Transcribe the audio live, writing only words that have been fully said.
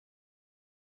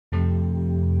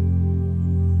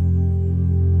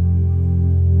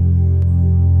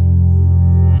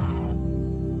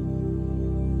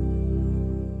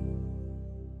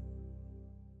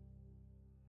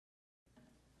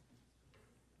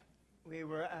We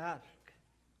were asked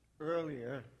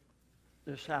earlier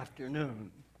this afternoon,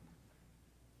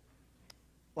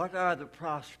 what are the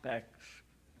prospects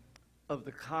of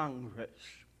the Congress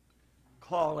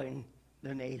calling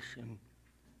the nation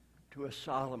to a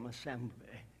solemn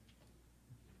assembly?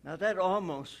 Now that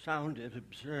almost sounded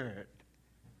absurd.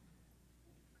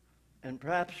 And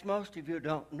perhaps most of you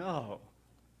don't know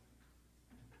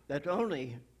that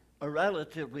only a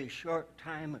relatively short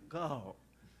time ago,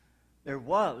 there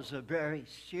was a very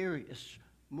serious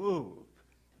move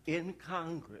in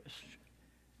Congress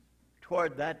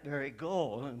toward that very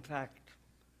goal. In fact,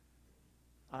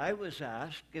 I was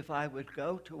asked if I would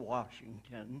go to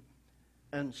Washington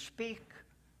and speak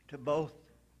to both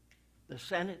the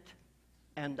Senate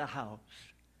and the House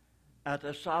at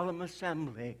a solemn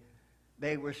assembly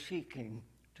they were seeking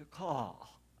to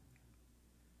call.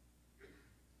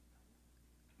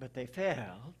 But they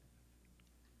failed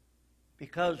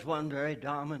because one very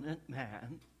dominant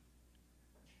man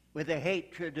with a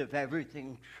hatred of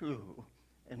everything true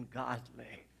and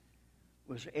godly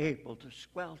was able to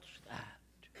squelch that.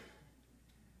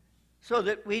 So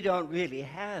that we don't really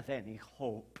have any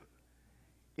hope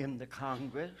in the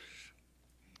Congress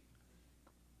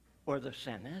or the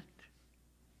Senate.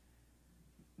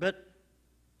 But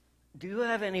do you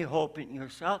have any hope in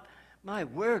yourself? My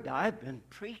word, I've been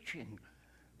preaching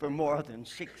for more than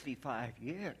 65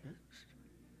 years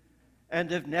and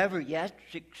have never yet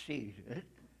succeeded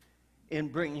in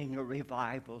bringing a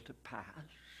revival to pass.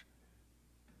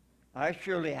 I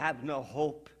surely have no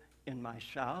hope in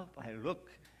myself. I look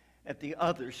at the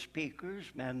other speakers,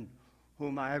 men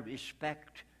whom I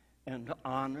respect and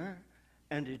honor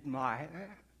and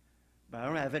admire, but I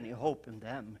don't have any hope in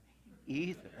them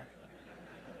either.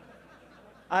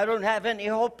 I don't have any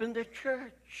hope in the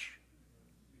church.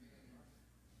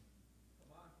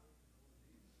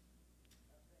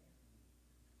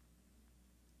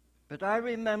 But I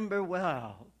remember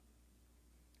well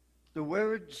the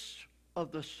words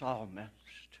of the psalmist,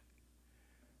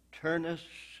 "Turn us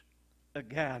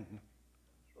again,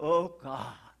 O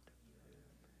God,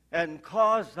 and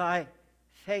cause thy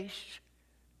face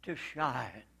to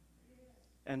shine,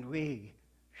 and we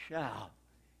shall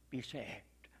be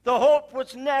saved." The hope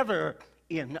was never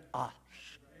in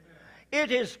us. It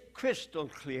is crystal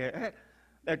clear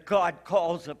that God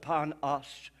calls upon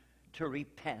us to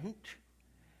repent,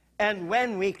 and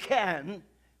when we can,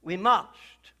 we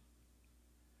must.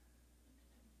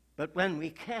 But when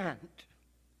we can't,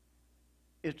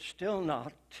 it's still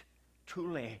not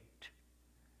too late,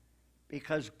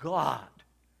 because God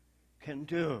can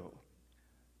do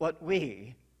what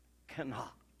we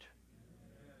cannot.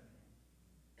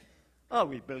 Oh,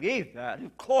 we believe that,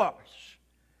 of course,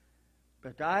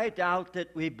 but I doubt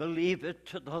that we believe it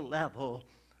to the level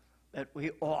that we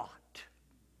ought.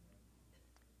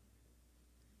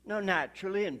 Now,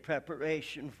 naturally, in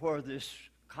preparation for this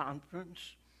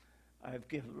conference, I've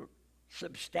given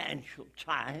substantial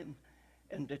time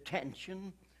and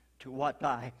attention to what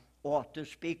I ought to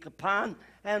speak upon,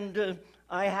 and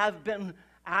I have been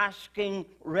asking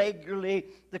regularly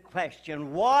the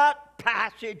question, what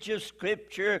passage of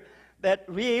Scripture that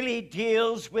really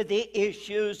deals with the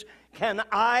issues can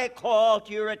I call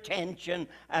to your attention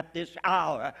at this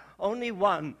hour? Only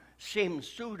one seemed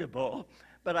suitable,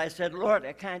 but I said, Lord,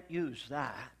 I can't use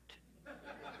that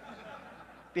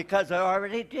because I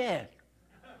already did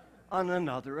on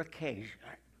another occasion.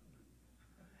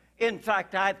 In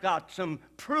fact, I've got some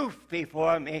proof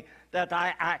before me that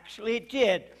I actually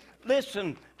did.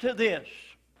 Listen to this.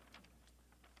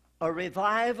 A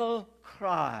revival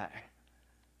cry.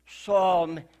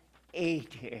 Psalm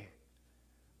 80.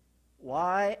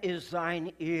 Why is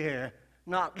thine ear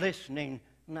not listening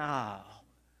now?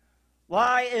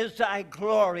 Why is thy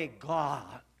glory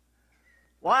gone?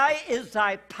 Why is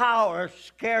thy power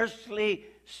scarcely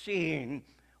seen?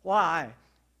 Why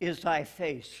is thy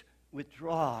face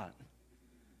withdrawn?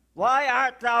 Why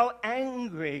art thou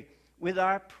angry with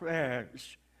our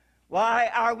prayers? Why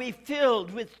are we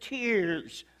filled with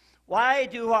tears? Why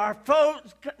do our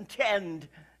foes contend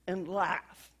and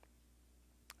laugh?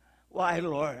 Why,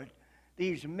 Lord,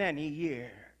 these many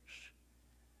years,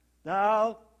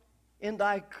 thou in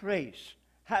thy grace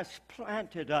hast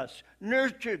planted us,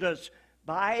 nurtured us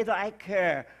by thy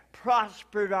care,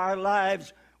 prospered our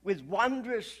lives with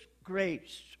wondrous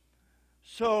grace,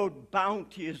 sowed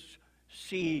bounteous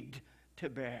seed to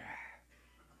bear.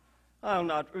 I'll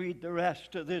not read the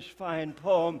rest of this fine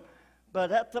poem,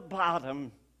 but at the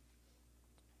bottom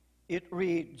it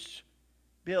reads,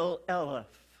 Bill Elliff,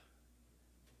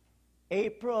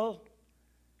 April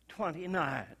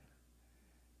 29,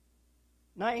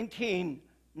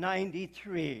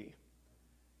 1993.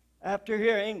 after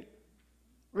hearing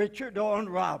Richard Owen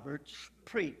Roberts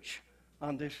preach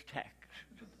on this text.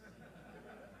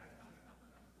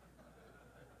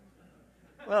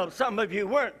 Well, some of you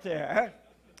weren't there,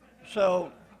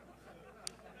 so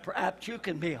perhaps you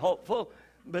can be hopeful,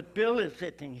 but Bill is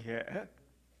sitting here.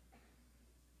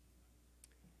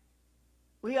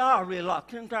 We are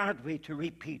reluctant, aren't we, to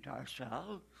repeat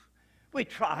ourselves? We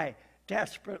try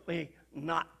desperately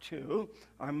not to.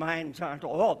 Our minds aren't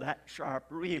all that sharp,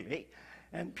 really.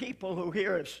 And people who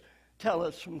hear us tell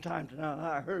us from time to time,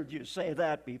 I heard you say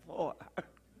that before.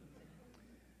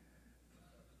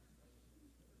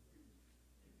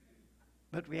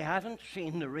 But we haven't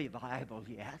seen the revival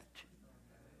yet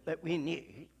that we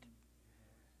need.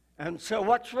 And so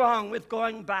what's wrong with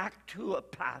going back to a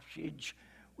passage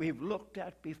we've looked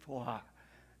at before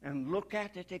and look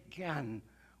at it again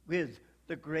with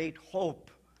the great hope?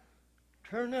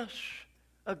 Turn us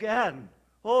again,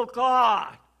 O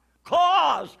God,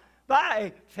 cause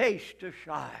thy face to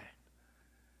shine,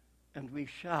 and we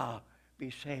shall be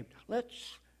saved.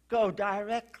 Let's go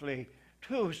directly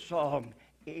to Psalm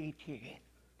 18.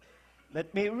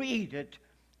 Let me read it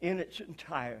in its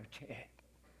entirety.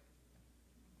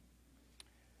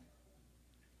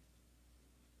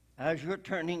 As you're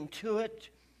turning to it,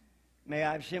 may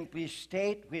I simply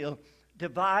state we'll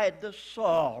divide the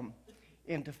psalm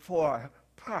into 4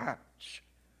 parts,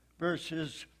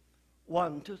 verses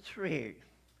 1 to 3.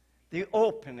 The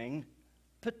opening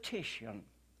petition,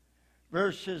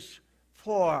 verses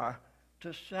 4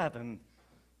 to 7.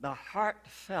 The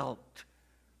heartfelt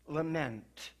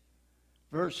lament,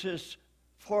 verses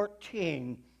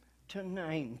 14 to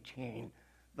 19.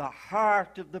 The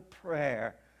heart of the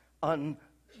prayer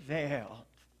unveiled.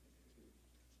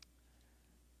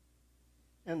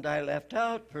 And I left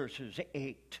out verses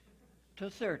 8 to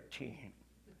 13.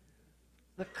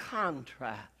 The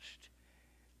contrast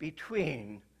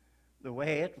between the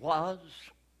way it was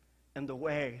and the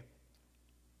way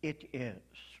it is.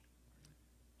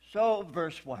 So,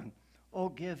 verse 1, O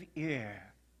give ear,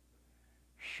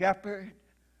 shepherd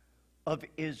of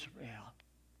Israel,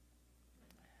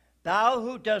 thou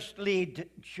who dost lead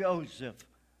Joseph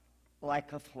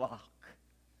like a flock,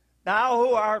 thou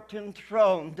who art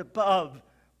enthroned above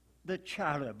the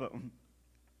cherubim,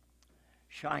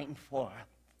 shine forth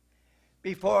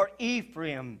before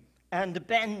Ephraim and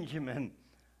Benjamin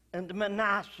and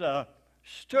Manasseh.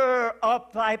 Stir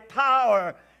up thy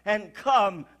power and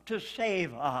come to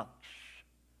save us.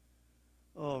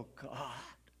 O God,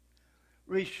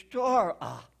 restore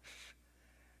us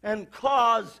and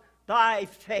cause thy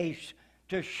face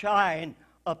to shine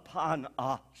upon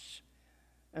us,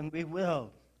 and we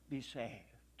will be saved.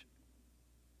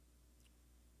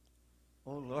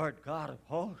 O Lord God of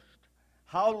hosts,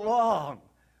 how long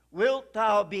wilt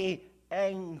thou be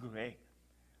angry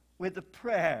with the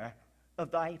prayer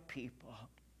of thy people?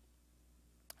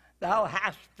 Thou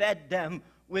hast fed them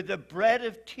with the bread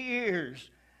of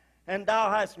tears, and thou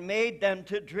hast made them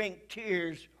to drink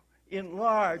tears in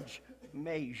large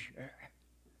measure.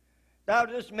 Thou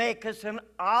dost make us an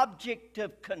object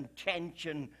of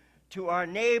contention to our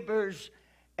neighbors,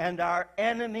 and our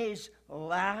enemies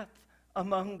laugh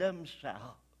among themselves.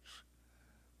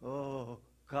 O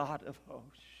God of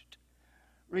hosts,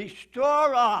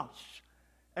 restore us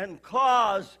and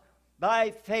cause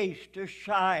thy face to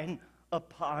shine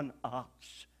upon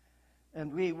us,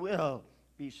 and we will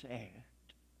be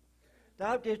saved.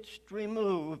 Thou didst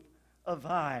remove a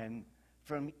vine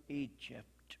from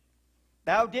Egypt.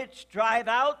 Thou didst drive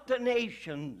out the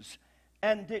nations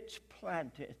and didst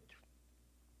plant it.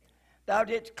 Thou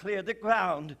didst clear the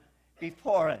ground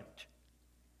before it,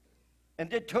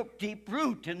 and it took deep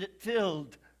root, and it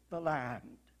filled the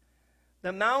land.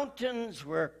 The mountains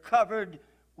were covered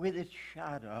with its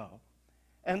shadow,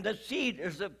 and the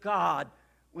cedars of God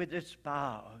with its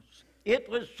boughs. It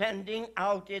was sending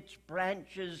out its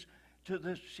branches to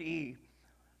the sea,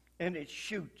 and its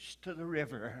shoots to the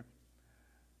river.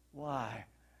 Why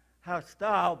hast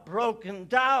thou broken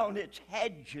down its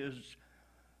hedges,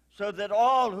 so that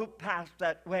all who pass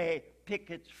that way pick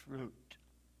its fruit?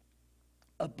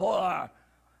 A boar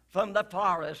from the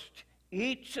forest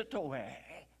eats it away,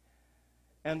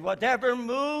 and whatever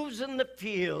moves in the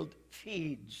field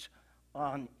feeds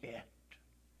on it.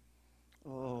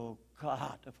 O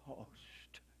God of hosts,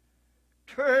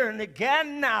 turn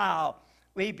again now,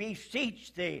 we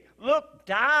beseech thee. Look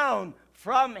down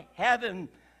from heaven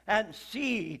and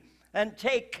see and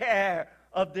take care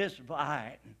of this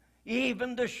vine,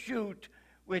 even the shoot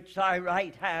which thy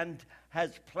right hand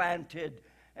has planted,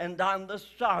 and on the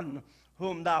son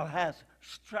whom thou hast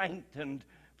strengthened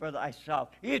for thyself.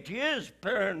 It is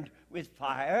burned with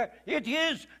fire. It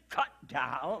is cut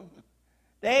down.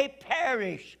 They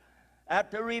perish at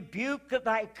the rebuke of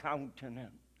thy countenance.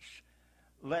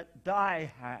 Let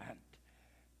thy hand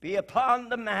be upon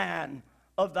the man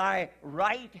of thy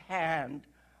right hand,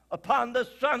 upon the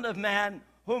Son of Man,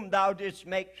 whom thou didst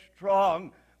make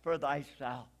strong for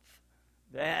thyself.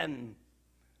 Then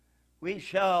we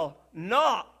shall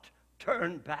not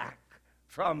turn back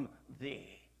from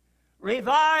thee.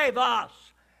 Revive us,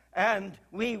 and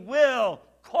we will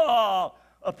call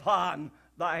upon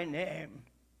thy name.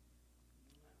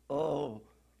 O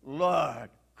Lord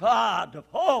God of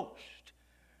hosts,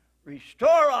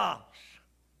 restore us.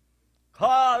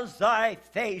 Cause thy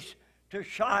face to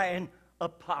shine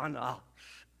upon us,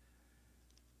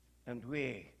 and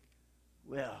we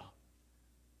will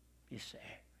be saved.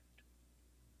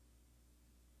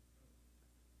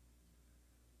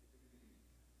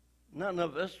 None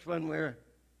of us, when we're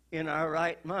in our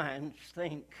right minds,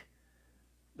 think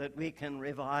that we can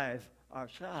revive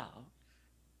ourselves.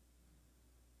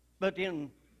 But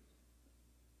in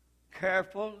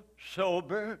careful,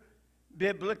 sober,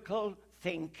 biblical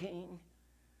thinking,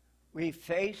 we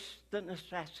face the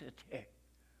necessity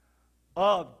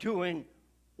of doing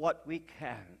what we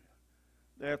can.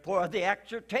 Therefore, the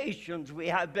exhortations we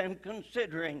have been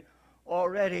considering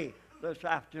already this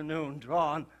afternoon,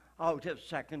 drawn out of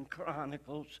 2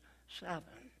 Chronicles 7.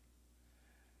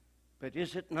 But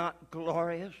is it not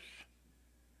glorious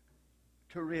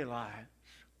to realize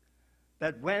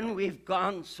that when we've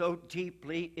gone so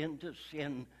deeply into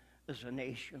sin as a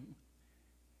nation,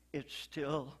 it's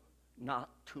still not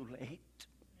too late?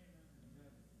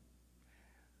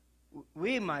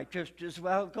 We might just as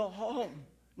well go home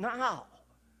now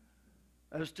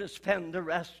as to spend the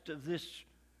rest of this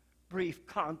brief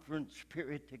conference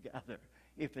period together,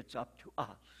 if it's up to us.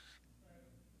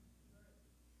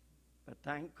 But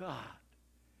thank God,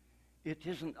 it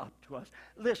isn't up to us.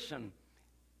 Listen,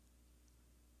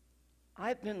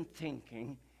 I've been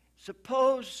thinking,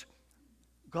 suppose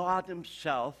God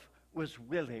himself was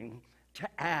willing to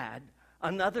add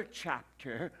another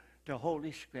chapter to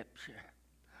Holy Scripture,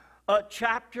 a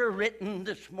chapter written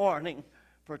this morning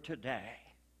for today.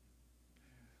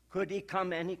 Could he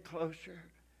come any closer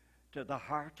to the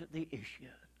heart of the issues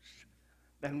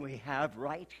than we have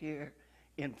right here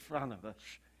in front of us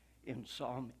in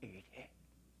Psalm 80?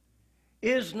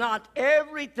 Is not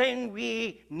everything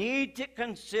we need to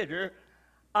consider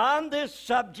on this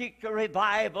subject of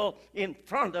revival in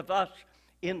front of us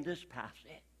in this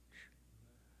passage?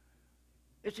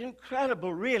 It's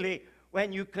incredible, really,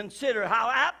 when you consider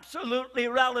how absolutely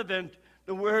relevant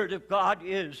the Word of God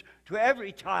is to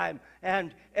every time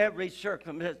and every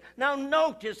circumstance. Now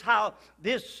notice how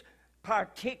this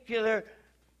particular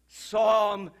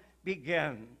psalm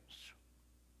begins.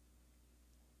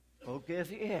 O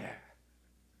give ear,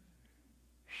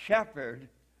 shepherd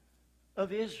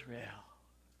of Israel,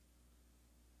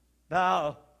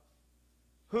 thou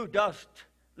who dost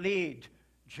lead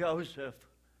Joseph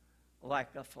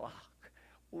like a flock.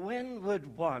 When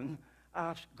would one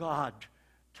ask God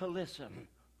to listen?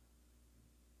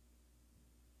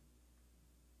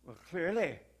 Well,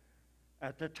 clearly,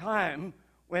 at the time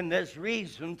when there's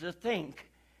reason to think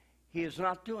he is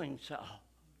not doing so.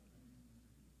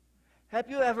 Have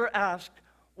you ever asked,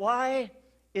 why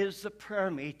is the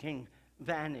prayer meeting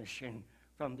vanishing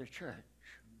from the church?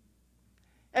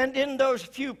 And in those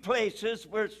few places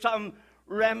where some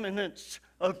remnants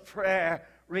of prayer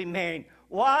remain,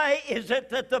 why is it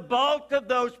that the bulk of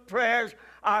those prayers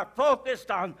are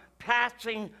focused on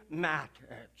passing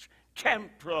matters,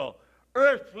 temporal,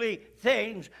 earthly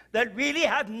things that really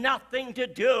have nothing to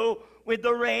do with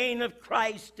the reign of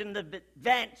Christ and the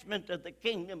advancement of the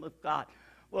kingdom of God?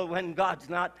 Well, when God's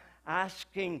not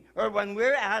asking, or when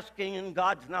we're asking and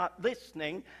God's not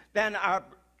listening, then our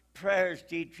prayers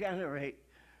degenerate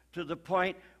to the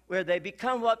point where they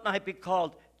become what might be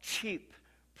called cheap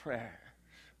prayers.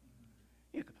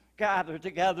 You gather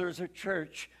together as a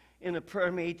church in a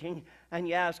prayer meeting and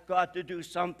you ask God to do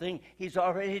something he's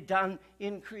already done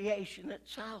in creation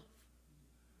itself.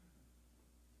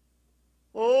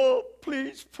 Oh,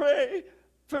 please pray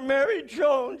for Mary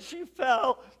Jones. She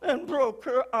fell and broke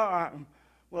her arm.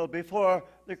 Well, before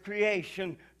the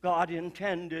creation, God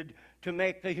intended to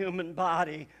make the human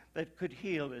body that could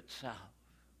heal itself.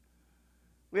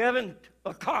 We haven't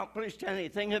accomplished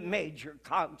anything of major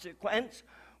consequence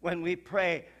when we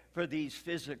pray for these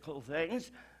physical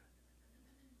things.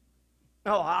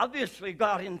 Now, obviously,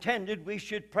 God intended we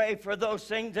should pray for those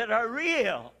things that are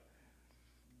real.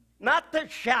 Not the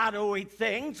shadowy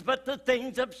things, but the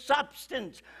things of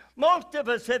substance. Most of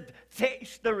us have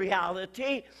faced the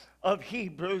reality of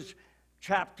Hebrews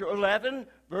chapter 11,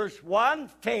 verse 1.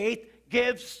 Faith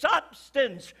gives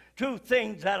substance to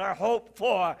things that are hoped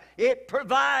for. It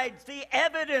provides the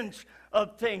evidence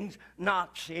of things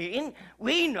not seen.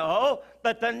 We know,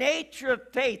 but the nature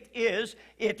of faith is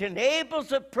it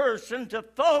enables a person to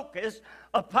focus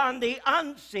upon the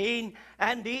unseen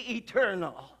and the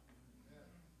eternal.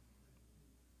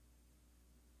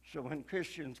 So when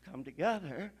Christians come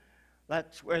together,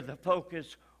 that's where the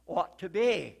focus ought to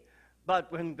be.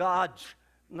 But when God's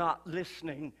not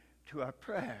listening to our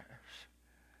prayers,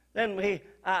 then we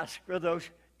ask for those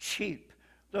cheap,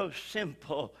 those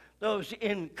simple, those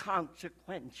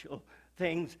inconsequential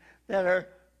things that are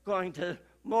going to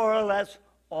more or less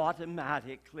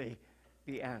automatically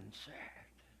be answered.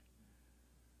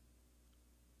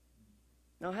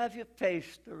 Now, have you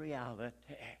faced the reality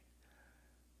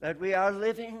that we are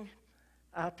living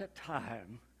at a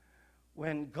time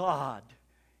when God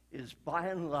is by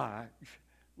and large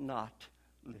not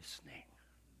listening?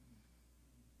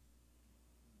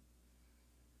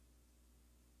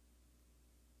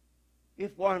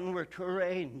 If one were to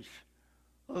arrange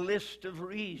a list of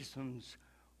reasons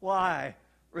why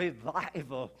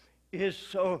revival is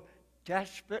so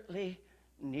desperately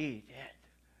needed,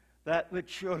 that would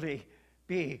surely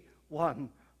be one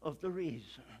of the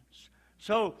reasons.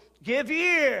 So give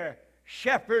ear,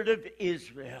 shepherd of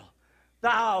Israel,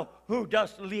 thou who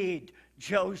dost lead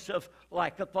Joseph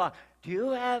like a flock. Do you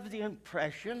have the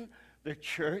impression the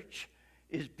church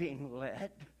is being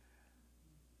led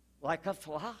like a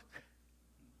flock?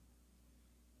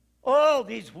 All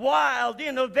these wild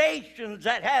innovations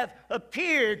that have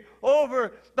appeared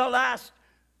over the last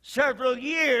several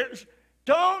years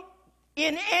don't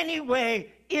in any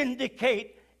way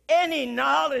indicate any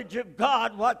knowledge of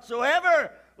God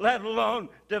whatsoever, let alone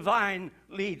divine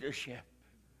leadership.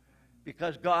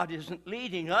 Because God isn't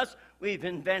leading us, we've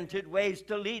invented ways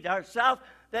to lead ourselves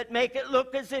that make it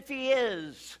look as if He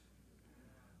is.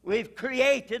 We've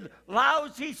created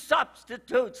lousy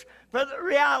substitutes for the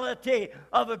reality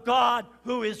of a God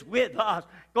who is with us,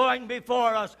 going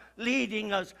before us,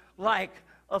 leading us like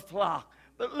a flock.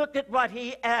 But look at what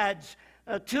he adds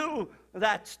to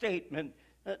that statement.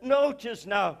 Notice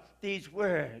now these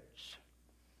words.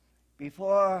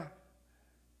 Before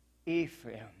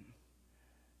Ephraim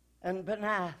and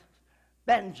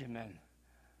Benjamin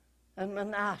and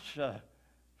Manasseh,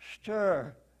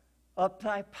 stir up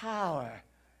thy power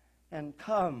and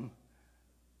come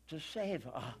to save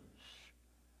us.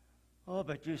 Oh,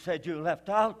 but you said you left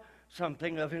out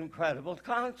something of incredible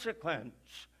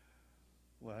consequence.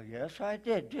 Well, yes, I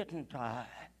did, didn't I?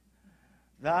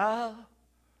 Thou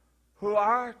who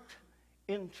art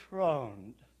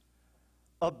enthroned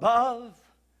above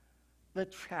the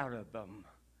cherubim,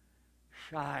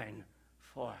 shine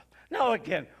forth. Now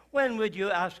again, when would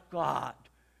you ask God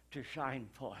to shine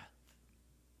forth?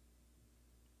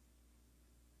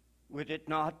 Would it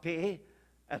not be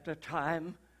at the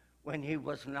time when he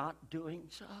was not doing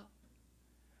so?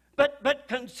 But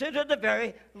consider the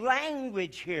very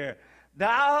language here.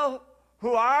 Thou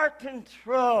who art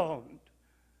enthroned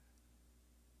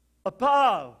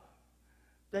above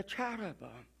the cherubim.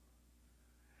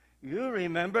 You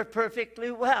remember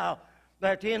perfectly well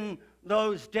that in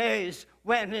those days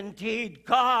when indeed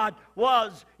God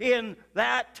was in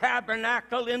that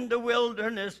tabernacle in the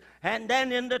wilderness and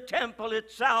then in the temple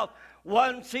itself,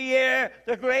 once a year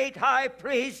the great high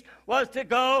priest was to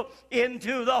go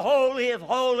into the Holy of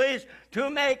Holies to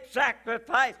make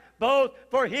sacrifice both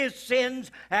for his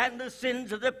sins and the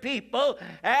sins of the people.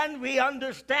 And we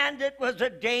understand it was a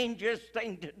dangerous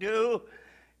thing to do,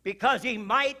 because he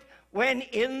might, when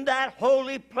in that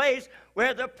holy place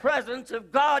where the presence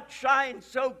of God shines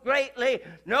so greatly,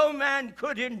 no man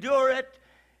could endure it,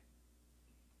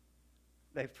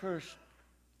 they first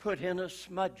put in a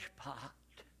smudge pot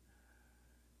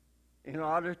in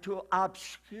order to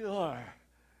obscure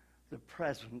the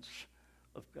presence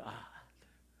of God.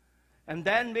 And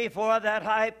then before that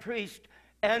high priest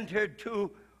entered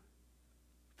to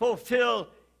fulfill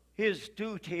his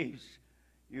duties,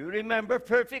 you remember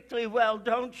perfectly well,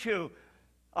 don't you?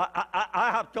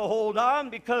 I have to hold on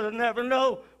because I never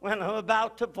know when I'm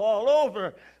about to fall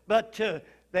over. But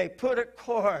they put a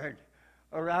cord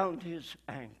around his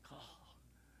ankle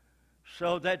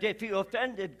so that if he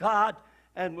offended God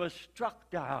and was struck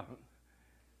down,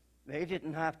 they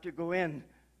didn't have to go in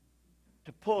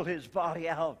to pull his body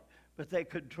out, but they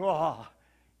could draw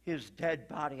his dead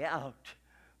body out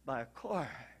by a cord.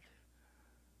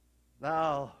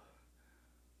 Thou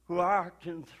who art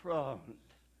enthroned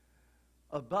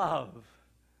above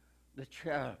the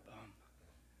cherubim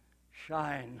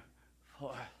shine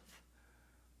forth.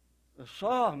 The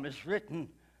psalm is written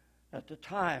at a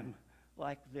time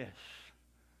like this,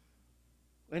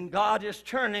 when God is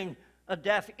turning a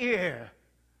deaf ear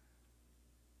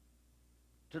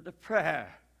to the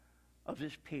prayer of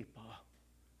his people,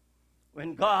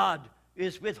 when God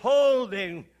is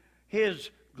withholding his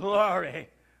glory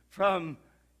from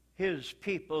his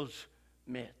people's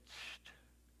midst.